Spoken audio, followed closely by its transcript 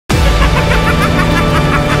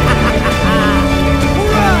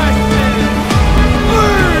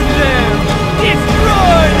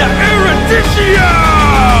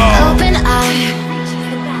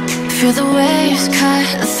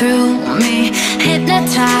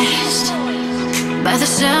by the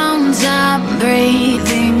sounds I'm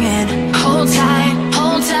breathing in. Hold tight,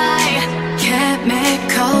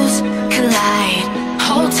 chemicals collide.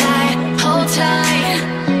 Hold tight, hold tight,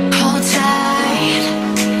 hold tight.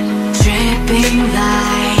 Dripping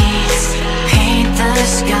lights paint the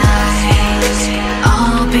skies,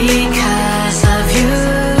 all because of you.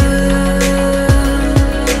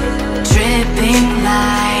 Dripping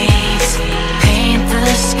lights paint the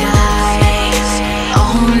skies,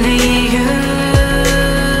 only you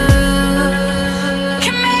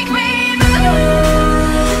can make me move.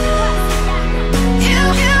 You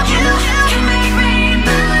can make me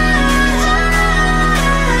move.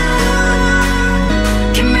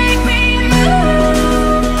 Can make me move.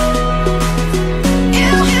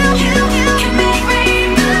 You can make me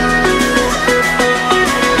move.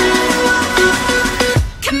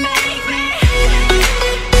 Can make me.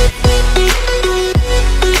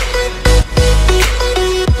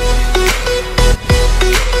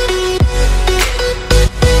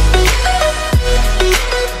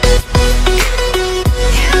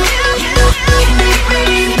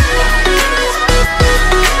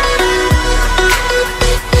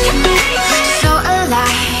 So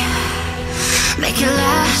alive, make it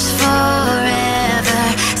last forever.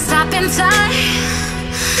 Stop in time,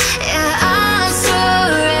 yeah, I'm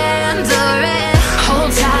surrendering.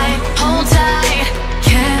 Hold tight,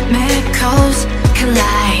 chemicals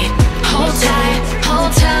collide. Hold tight,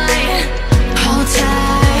 hold tight, hold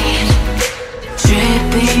tight.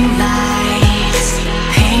 Dripping lights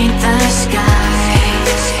paint the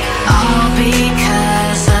skies, all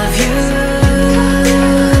because of you.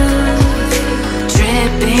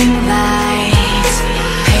 Dripping lights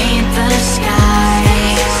paint the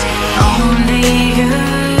skies, only you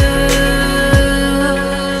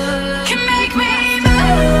can make me move.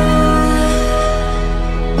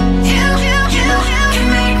 You can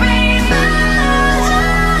make me move.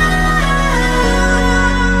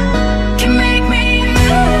 Can make me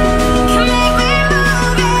move. Can make me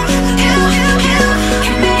move. You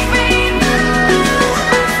can make me move.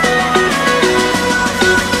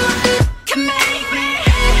 Can make me.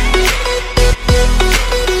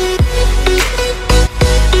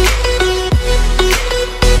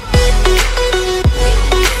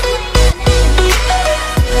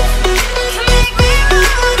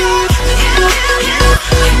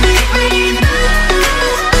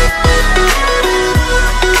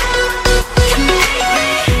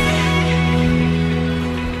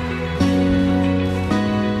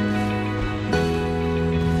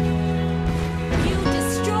 You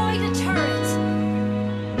destroyed a turret.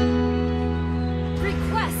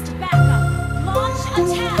 Request backup. Launch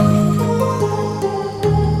attack.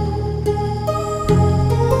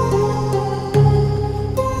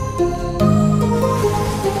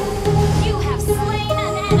 You have slain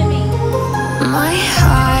an enemy. My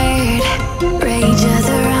heart rages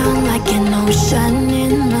around like an ocean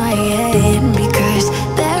in my head, because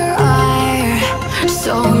there are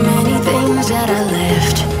so many things that I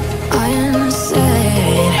left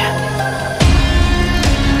unsaid.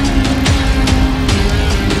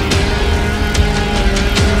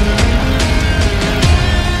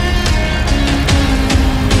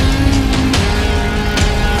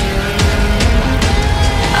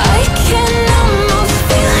 I can almost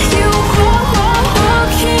feel you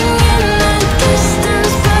walking in the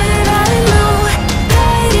distance, but I know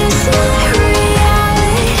that it's not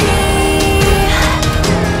reality.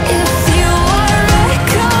 If you are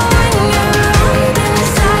echoing around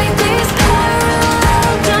inside these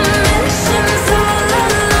parallel dimensions all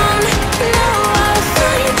alone, now I'll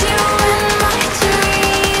find you in my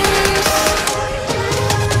dreams.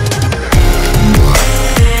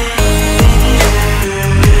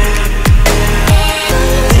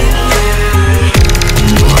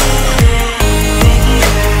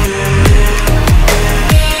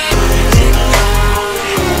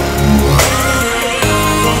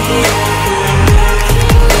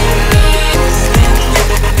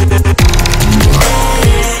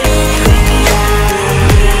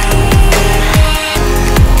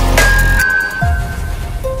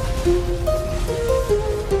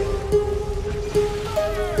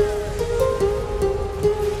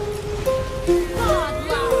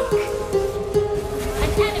 Godlike. An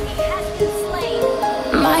enemy has been slain.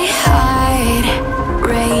 My heart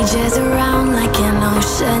rages around like an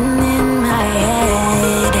ocean in my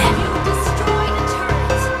head. You destroyed a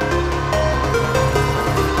turret.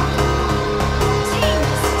 Team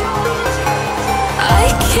destroyed a turret. I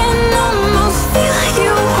can almost feel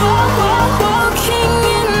you walking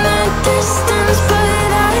in the distance, but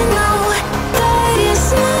I know that it's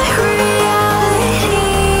not reality.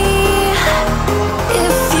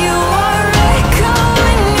 If you are echoing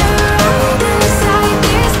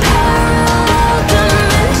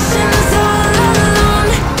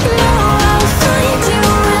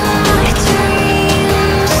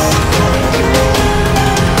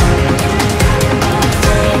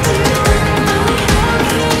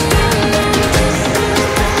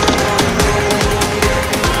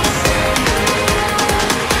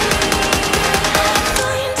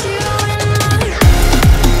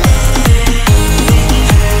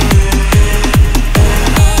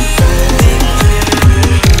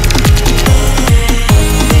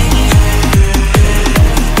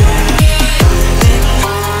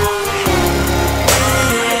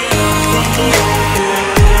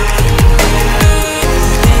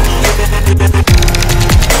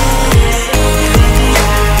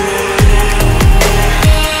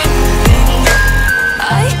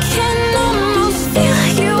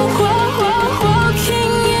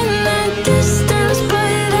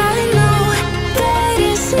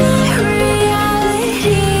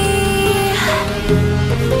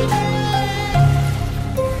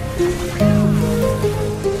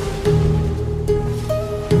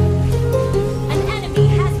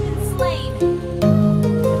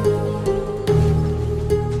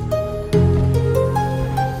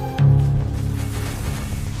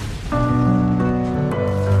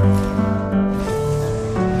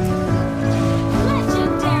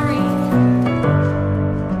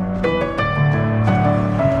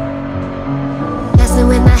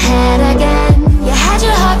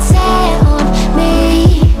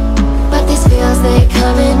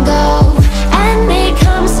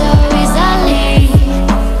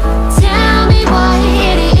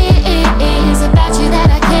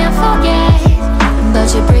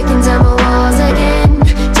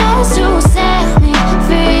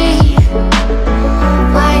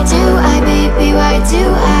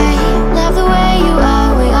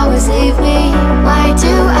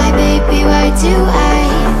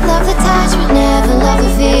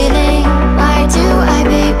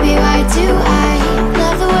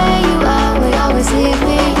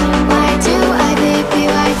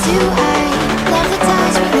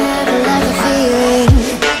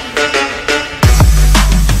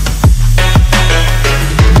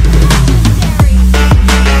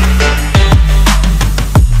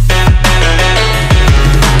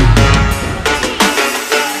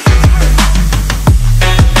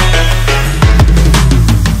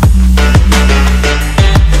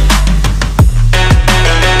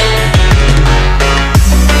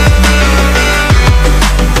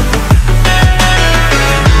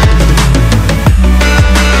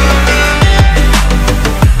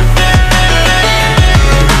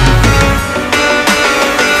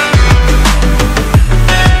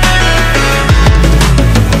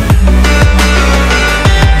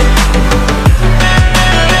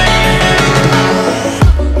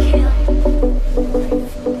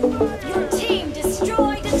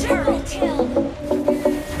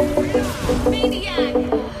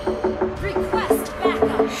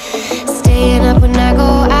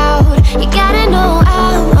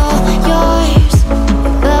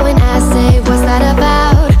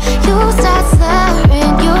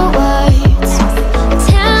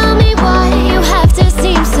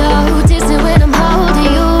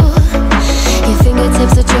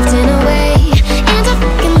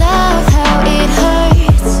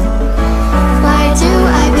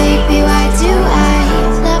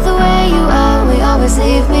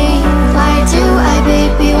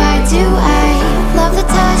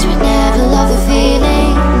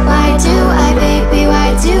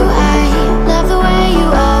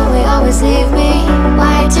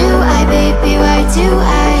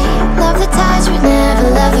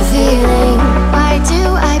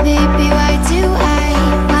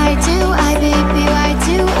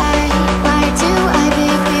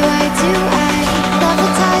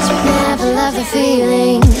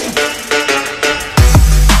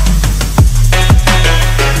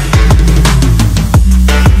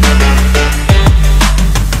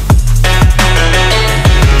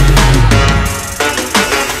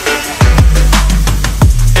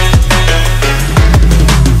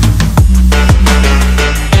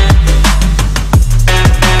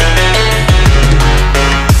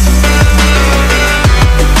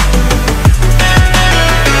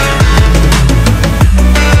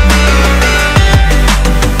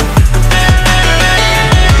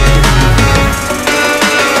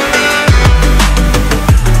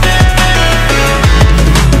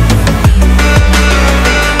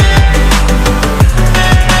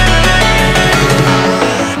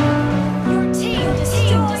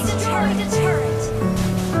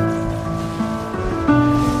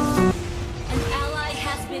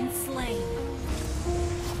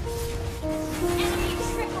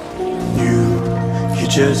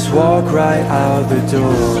just walk right out the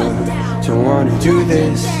door. Don't wanna do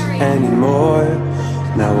this anymore.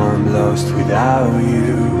 Now I'm lost without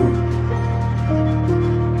you.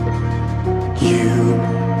 You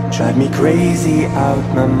drive me crazy out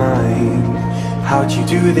my mind. How'd you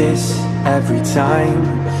do this every time?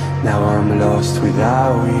 Now I'm lost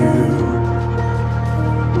without you.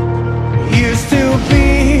 Used to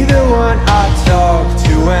be the one I talk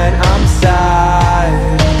to when I'm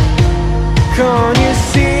sad. Can't you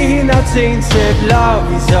see now tainted love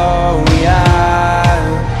is all we have?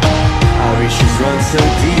 Our issues run so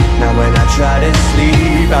deep, now when I try to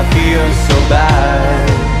sleep I